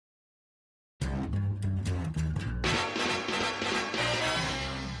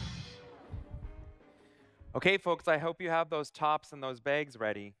Okay, folks, I hope you have those tops and those bags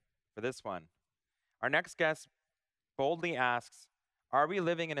ready for this one. Our next guest boldly asks, are we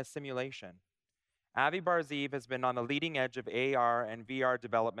living in a simulation? Bar-Zeev has been on the leading edge of AR and VR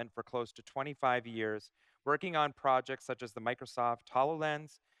development for close to 25 years, working on projects such as the Microsoft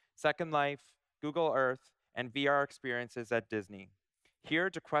HoloLens, Second Life, Google Earth, and VR experiences at Disney. Here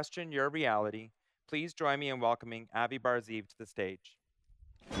to question your reality, please join me in welcoming Bar-Zeev to the stage.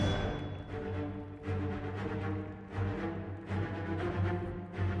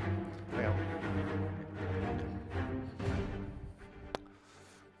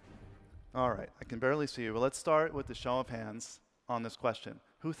 All right, I can barely see you, but let's start with the show of hands on this question.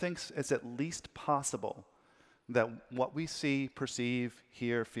 Who thinks it's at least possible that what we see, perceive,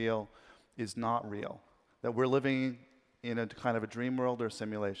 hear, feel is not real? That we're living in a kind of a dream world or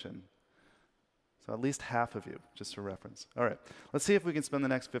simulation? So at least half of you, just for reference. All right, let's see if we can spend the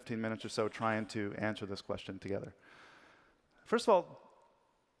next 15 minutes or so trying to answer this question together. First of all,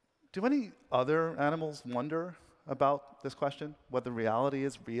 do any other animals wonder about this question, whether reality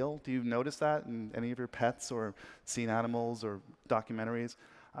is real? Do you notice that in any of your pets or seen animals or documentaries?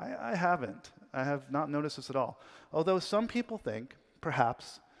 I haven't. I have not noticed this at all. Although some people think,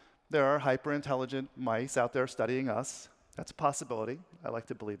 perhaps, there are hyper-intelligent mice out there studying us. That's a possibility. I like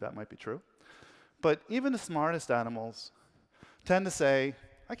to believe that might be true. But even the smartest animals tend to say,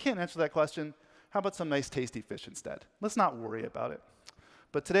 I can't answer that question. How about some nice tasty fish instead? Let's not worry about it.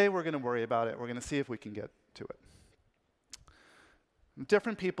 But today we're going to worry about it. We're going to see if we can get to it.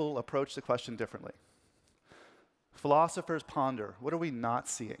 Different people approach the question differently. Philosophers ponder, what are we not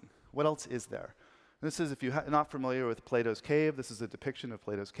seeing? What else is there? This is, if you're not familiar with Plato's cave, this is a depiction of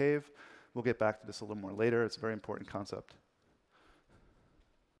Plato's cave. We'll get back to this a little more later. It's a very important concept.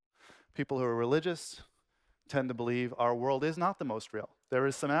 People who are religious tend to believe our world is not the most real. There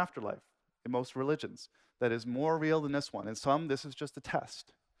is some afterlife in most religions that is more real than this one. In some, this is just a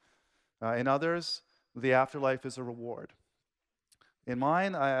test. In others, the afterlife is a reward. In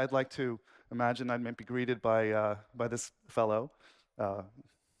mine, I'd like to imagine I might be greeted by this fellow.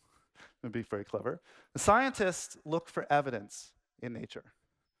 Would be very clever. The scientists look for evidence in nature.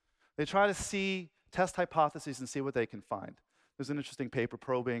 They try to test hypotheses and see what they can find. There's an interesting paper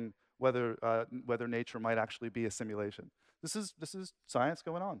probing whether nature might actually be a simulation. This is science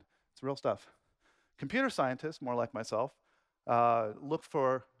going on. It's real stuff. Computer scientists, more like myself, look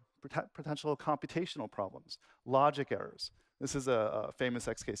for potential computational problems, logic errors. This is a famous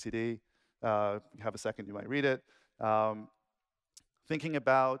XKCD. If you have a second, you might read it. Thinking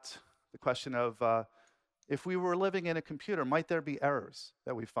about the question of if we were living in a computer, might there be errors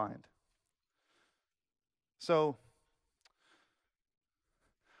that we find? So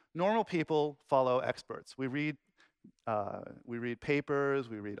normal people follow experts. We read papers,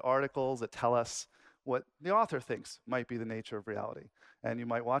 we read articles that tell us what the author thinks might be the nature of reality. And you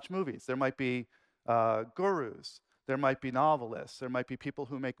might watch movies. There might be gurus. There might be novelists. There might be people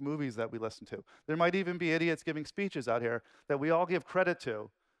who make movies that we listen to. There might even be idiots giving speeches out here that we all give credit to.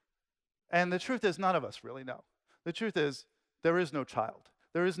 And the truth is, none of us really know. The truth is, there is no child.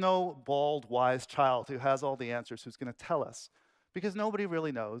 There is no bald, wise child who has all the answers who's going to tell us, because nobody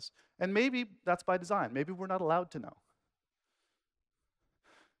really knows. And maybe that's by design. Maybe we're not allowed to know.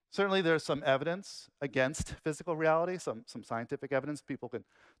 Certainly, there's some evidence against physical reality, some scientific evidence people can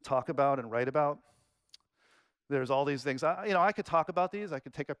talk about and write about. There's all these things. I could talk about these. I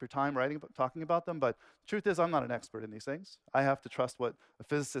could take up your time talking about them, but the truth is I'm not an expert in these things. I have to trust what a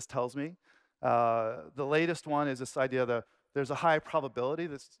physicist tells me. The latest one is this idea that there's a high probability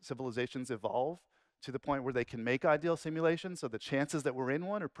that civilizations evolve to the point where they can make ideal simulations, so the chances that we're in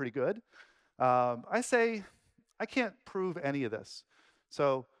one are pretty good. I say I can't prove any of this,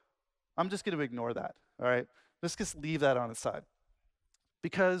 so I'm just going to ignore that, all right? Let's just leave that on the side.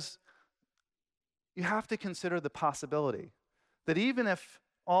 Because you have to consider the possibility that even if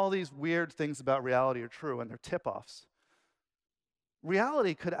all these weird things about reality are true and they're tip-offs,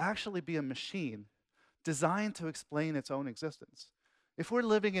 reality could actually be a machine designed to explain its own existence. If we're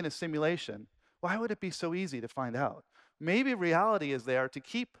living in a simulation, why would it be so easy to find out? Maybe reality is there to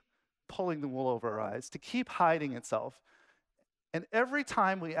keep pulling the wool over our eyes, to keep hiding itself. And every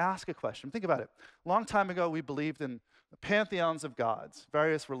time we ask a question, think about it. A long time ago, we believed in pantheons of gods.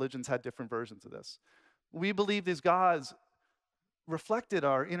 Various religions had different versions of this. We believed these gods reflected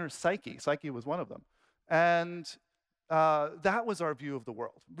our inner psyche. Psyche was one of them. And that was our view of the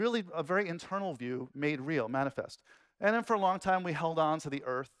world. Really a very internal view made real, manifest. And then for a long time, we held on to the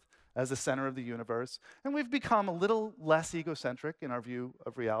earth as the center of the universe. And we've become a little less egocentric in our view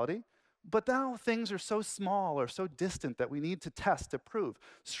of reality. But now things are so small or so distant that we need to test to prove.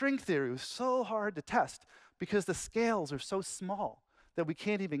 String theory is so hard to test because the scales are so small that we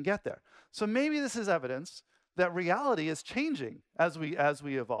can't even get there. So maybe this is evidence that reality is changing as we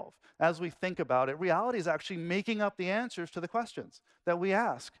evolve, as we think about it. Reality is actually making up the answers to the questions that we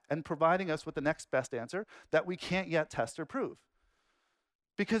ask and providing us with the next best answer that we can't yet test or prove.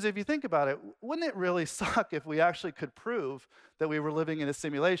 Because if you think about it, wouldn't it really suck if we actually could prove that we were living in a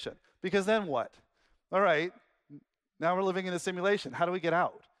simulation? Because then what? All right, now we're living in a simulation. How do we get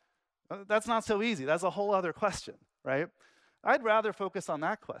out? That's not so easy. That's a whole other question, right? I'd rather focus on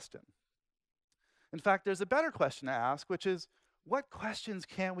that question. In fact, there's a better question to ask, which is, what questions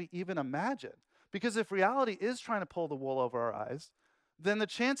can we even imagine? Because if reality is trying to pull the wool over our eyes, then the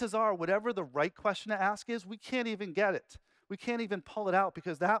chances are whatever the right question to ask is, we can't even get it. We can't even pull it out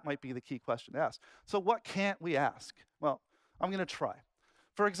because that might be the key question to ask. So what can't we ask? Well, I'm going to try.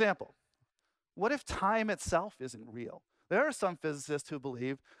 For example, what if time itself isn't real? There are some physicists who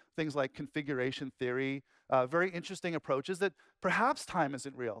believe things like configuration theory, very interesting approaches that perhaps time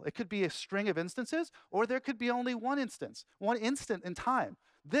isn't real. It could be a string of instances, or there could be only one instance, one instant in time.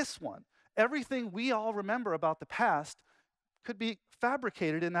 This one. Everything we all remember about the past could be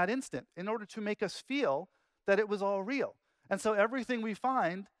fabricated in that instant in order to make us feel that it was all real. And so everything we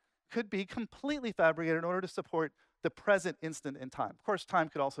find could be completely fabricated in order to support the present instant in time. Of course, time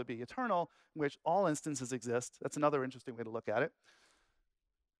could also be eternal, in which all instances exist. That's another interesting way to look at it.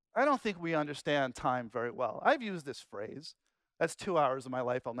 I don't think we understand time very well. I've used this phrase, that's 2 hours of my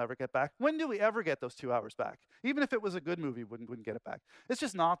life I'll never get back. When do we ever get those 2 hours back? Even if it was a good movie, we wouldn't get it back. It's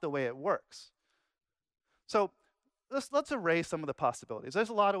just not the way it works. So let's erase some of the possibilities. There's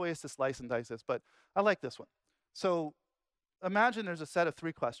a lot of ways to slice and dice this, but I like this one. So imagine there's a set of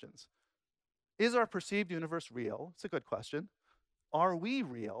 3 questions. Is our perceived universe real? It's a good question. Are we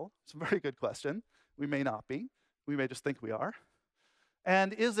real? It's a very good question. We may not be. We may just think we are.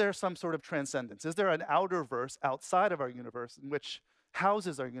 And is there some sort of transcendence? Is there an outer verse outside of our universe in which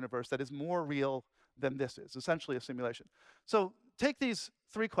houses our universe that is more real than this is, essentially a simulation? So take these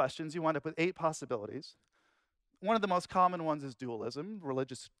 3 questions, you wind up with 8 possibilities. One of the most common ones is dualism,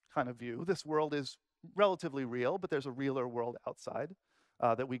 religious kind of view. This world is relatively real, but there's a realer world outside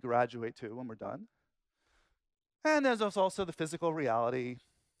that we graduate to when we're done. And there's also the physical reality.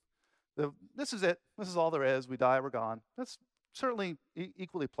 This is it. This is all there is. We die, we're gone. That's certainly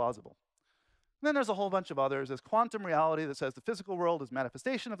equally plausible. And then there's a whole bunch of others. There's quantum reality that says the physical world is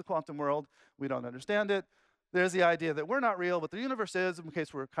manifestation of the quantum world. We don't understand it. There's the idea that we're not real, but the universe is, in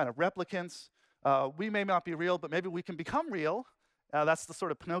case we're kind of replicants. We may not be real, but maybe we can become real. That's the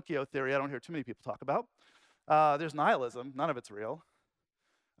sort of Pinocchio theory I don't hear too many people talk about. There's nihilism. None of it's real.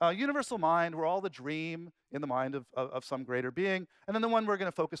 Universal mind, we're all the dream in the mind of some greater being. And then the one we're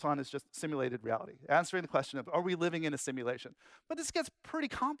going to focus on is just simulated reality, answering the question of, are we living in a simulation? But this gets pretty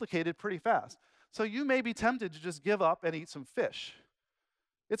complicated pretty fast. So you may be tempted to just give up and eat some fish.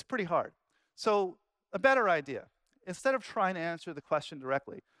 It's pretty hard. So a better idea, instead of trying to answer the question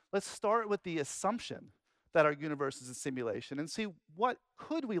directly, let's start with the assumption that our universe is a simulation and see what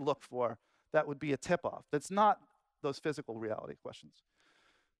could we look for that would be a tip-off that's not those physical reality questions.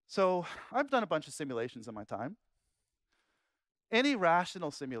 So I've done a bunch of simulations in my time. Any rational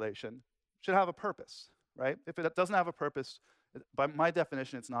simulation should have a purpose, right? If it doesn't have a purpose, by my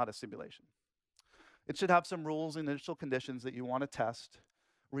definition, it's not a simulation. It should have some rules and initial conditions that you want to test.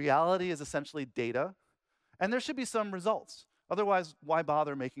 Reality is essentially data, and there should be some results. Otherwise, why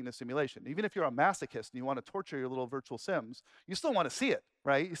bother making the simulation? Even if you're a masochist and you want to torture your little virtual sims, you still want to see it,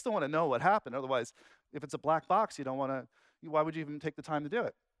 right? You still want to know what happened. Otherwise, if it's a black box, you don't want to, why would you even take the time to do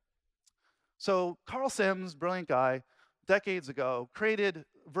it? So Carl Sims, brilliant guy, decades ago, created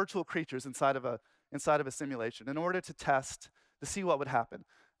virtual creatures inside of a simulation in order to test, to see what would happen.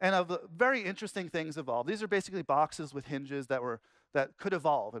 And very interesting things evolved. These are basically boxes with hinges that could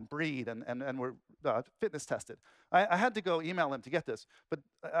evolve and breed and were fitness tested. I had to go email him to get this, but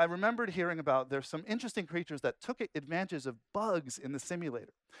I remembered hearing about there's some interesting creatures that took advantage of bugs in the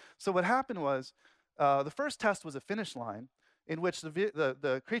simulator. So what happened was, the first test was a finish line in which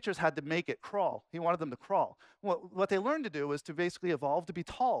the creatures had to make it crawl. He wanted them to crawl. What they learned to do was to basically evolve to be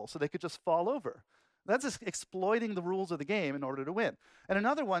tall so they could just fall over. That's just exploiting the rules of the game in order to win. And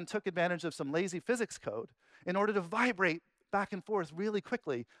another one took advantage of some lazy physics code in order to vibrate back and forth really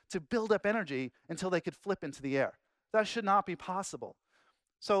quickly to build up energy until they could flip into the air. That should not be possible.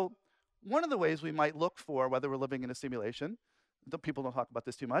 So one of the ways we might look for whether we're living in a simulation, people don't talk about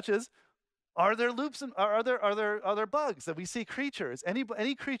this too much, is are there loops and are there bugs that we see creatures?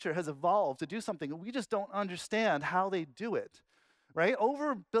 Any creature has evolved to do something and we just don't understand how they do it. right?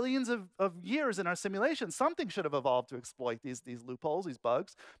 Over billions of years in our simulation, something should have evolved to exploit these loopholes, these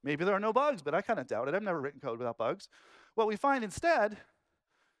bugs. Maybe there are no bugs, but I kind of doubt it. I've never written code without bugs. What we find instead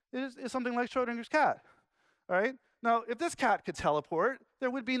is something like Schrodinger's cat, all right? Now, if this cat could teleport, there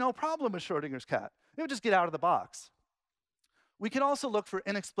would be no problem with Schrodinger's cat. It would just get out of the box. We can also look for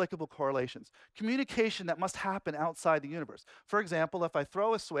inexplicable correlations, communication that must happen outside the universe. For example, if I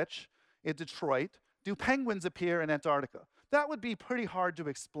throw a switch in Detroit, do penguins appear in Antarctica? That would be pretty hard to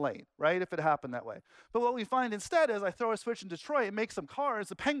explain, right, if it happened that way. But what we find instead is I throw a switch in Detroit, it makes some cars,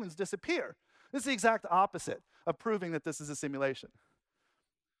 the penguins disappear. This is the exact opposite of proving that this is a simulation.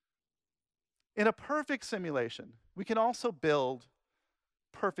 In a perfect simulation, we can also build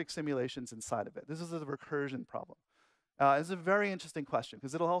perfect simulations inside of it. This is a recursion problem. It's a very interesting question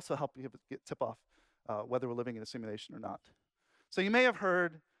because it'll also help you tip off whether we're living in a simulation or not. So you may have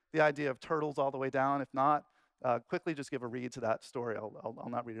heard the idea of turtles all the way down. If not, quickly just give a read to that story. I'll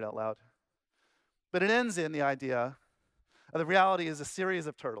not read it out loud. But it ends in the idea the reality is a series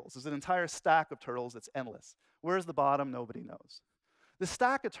of turtles. There's an entire stack of turtles that's endless. Where's the bottom? Nobody knows. The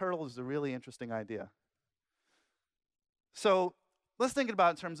stack of turtles is a really interesting idea. So let's think about it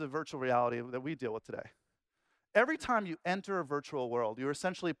in terms of virtual reality that we deal with today. Every time you enter a virtual world, you're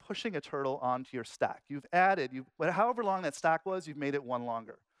essentially pushing a turtle onto your stack. You've added, however long that stack was, you've made it one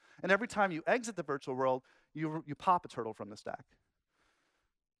longer. And every time you exit the virtual world, you pop a turtle from the stack.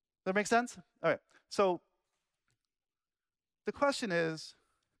 That make sense? All right. So the question is,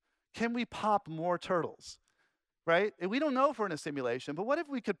 can we pop more turtles? Right? And we don't know if we're in a simulation, but what if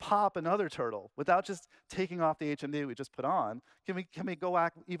we could pop another turtle without just taking off the HMD we just put on? Can we go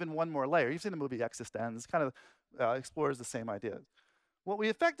back even one more layer? You've seen the movie Existence. It kind of explores the same idea. What we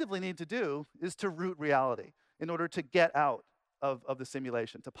effectively need to do is to root reality in order to get out of the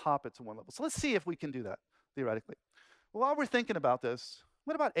simulation, to pop it to one level. So let's see if we can do that, theoretically. Well, while we're thinking about this,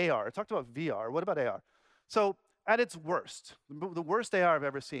 what about AR? I talked about VR. What about AR? So at its worst, the worst AR I've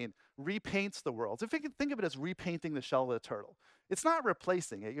ever seen, repaints the world. So if you can think of it as repainting the shell of a turtle, it's not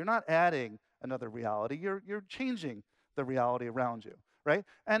replacing it. You're not adding another reality. You're changing the reality around you, right?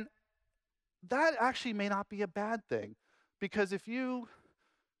 And that actually may not be a bad thing, because if you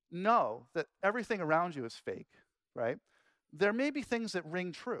know that everything around you is fake, right, there may be things that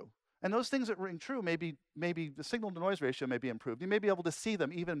ring true. And those things that ring true, maybe the signal-to-noise ratio may be improved. You may be able to see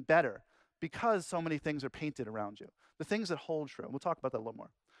them even better because so many things are painted around you. The things that hold true. We'll talk about that a little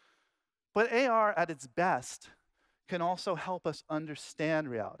more. But AR, at its best, can also help us understand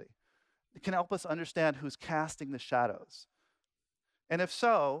reality. It can help us understand who's casting the shadows. And if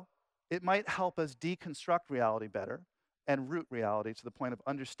so, it might help us deconstruct reality better and root reality to the point of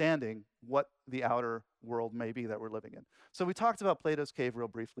understanding what the outer world may be that we're living in. So we talked about Plato's cave real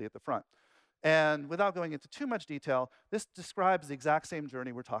briefly at the front. And without going into too much detail, this describes the exact same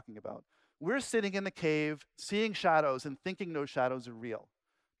journey we're talking about. We're sitting in the cave, seeing shadows and thinking those shadows are real.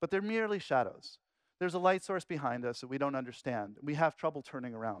 But they're merely shadows. There's a light source behind us that we don't understand. We have trouble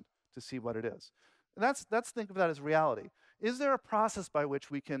turning around to see what it is. And that's think of that as reality. Is there a process by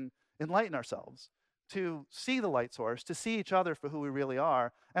which we can enlighten ourselves to see the light source, to see each other for who we really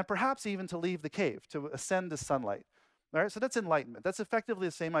are, and perhaps even to leave the cave, to ascend to sunlight? All right, so that's enlightenment. That's effectively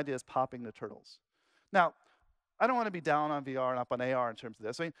the same idea as popping the turtles. Now, I don't want to be down on VR and up on AR in terms of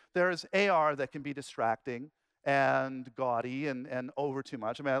this. I mean, there's AR that can be distracting and gaudy and over too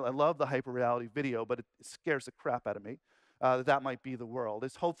much. I mean, I love the hyperreality video, but it scares the crap out of me. That might be the world.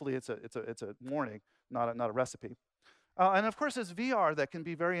 Hopefully it's a warning, not a recipe. And of course, there's VR that can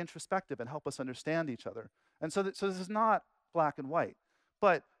be very introspective and help us understand each other. And so this is not black and white.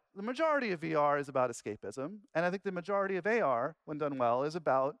 But the majority of VR is about escapism. And I think the majority of AR, when done well, is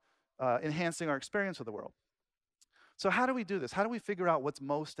about enhancing our experience of the world. So how do we do this? How do we figure out what's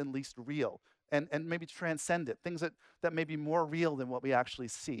most and least real and maybe transcend it, things that may be more real than what we actually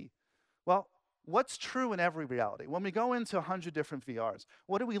see? Well, what's true in every reality? When we go into 100 different VRs,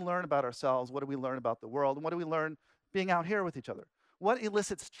 what do we learn about ourselves? What do we learn about the world? And what do we learn being out here with each other? What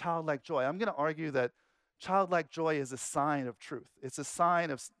elicits childlike joy? I'm going to argue that childlike joy is a sign of truth. It's a sign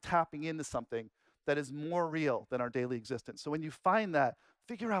of tapping into something that is more real than our daily existence. So when you find that,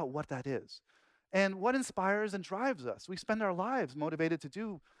 figure out what that is. And what inspires and drives us? We spend our lives motivated to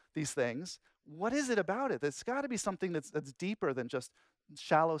do these things. What is it about it? There's got to be something that's deeper than just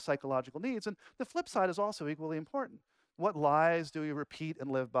shallow psychological needs. And the flip side is also equally important. What lies do we repeat and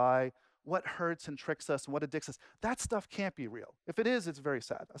live by? What hurts and tricks us and what addicts us? That stuff can't be real. If it is, it's very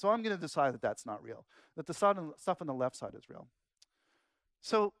sad. So I'm going to decide that that's not real, that the stuff on the left side is real.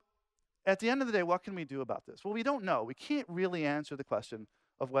 So at the end of the day, what can we do about this? Well, we don't know. We can't really answer the question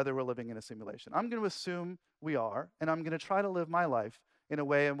of whether we're living in a simulation. I'm going to assume we are, and I'm going to try to live my life in a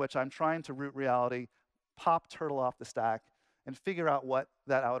way in which I'm trying to root reality, pop turtle off the stack, and figure out what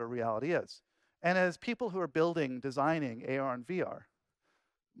that outer reality is. And as people who are building, designing AR and VR,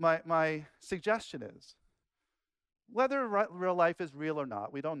 my suggestion is, whether real life is real or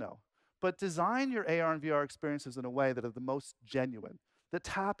not, we don't know, but design your AR and VR experiences in a way that are the most genuine, that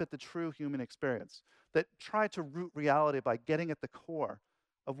tap at the true human experience, that try to root reality by getting at the core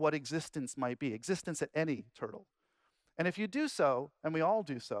of what existence might be, existence at any turtle. And if you do so, and we all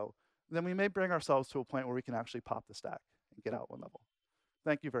do so, then we may bring ourselves to a point where we can actually pop the stack and get out one level.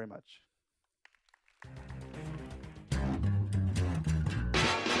 Thank you very much.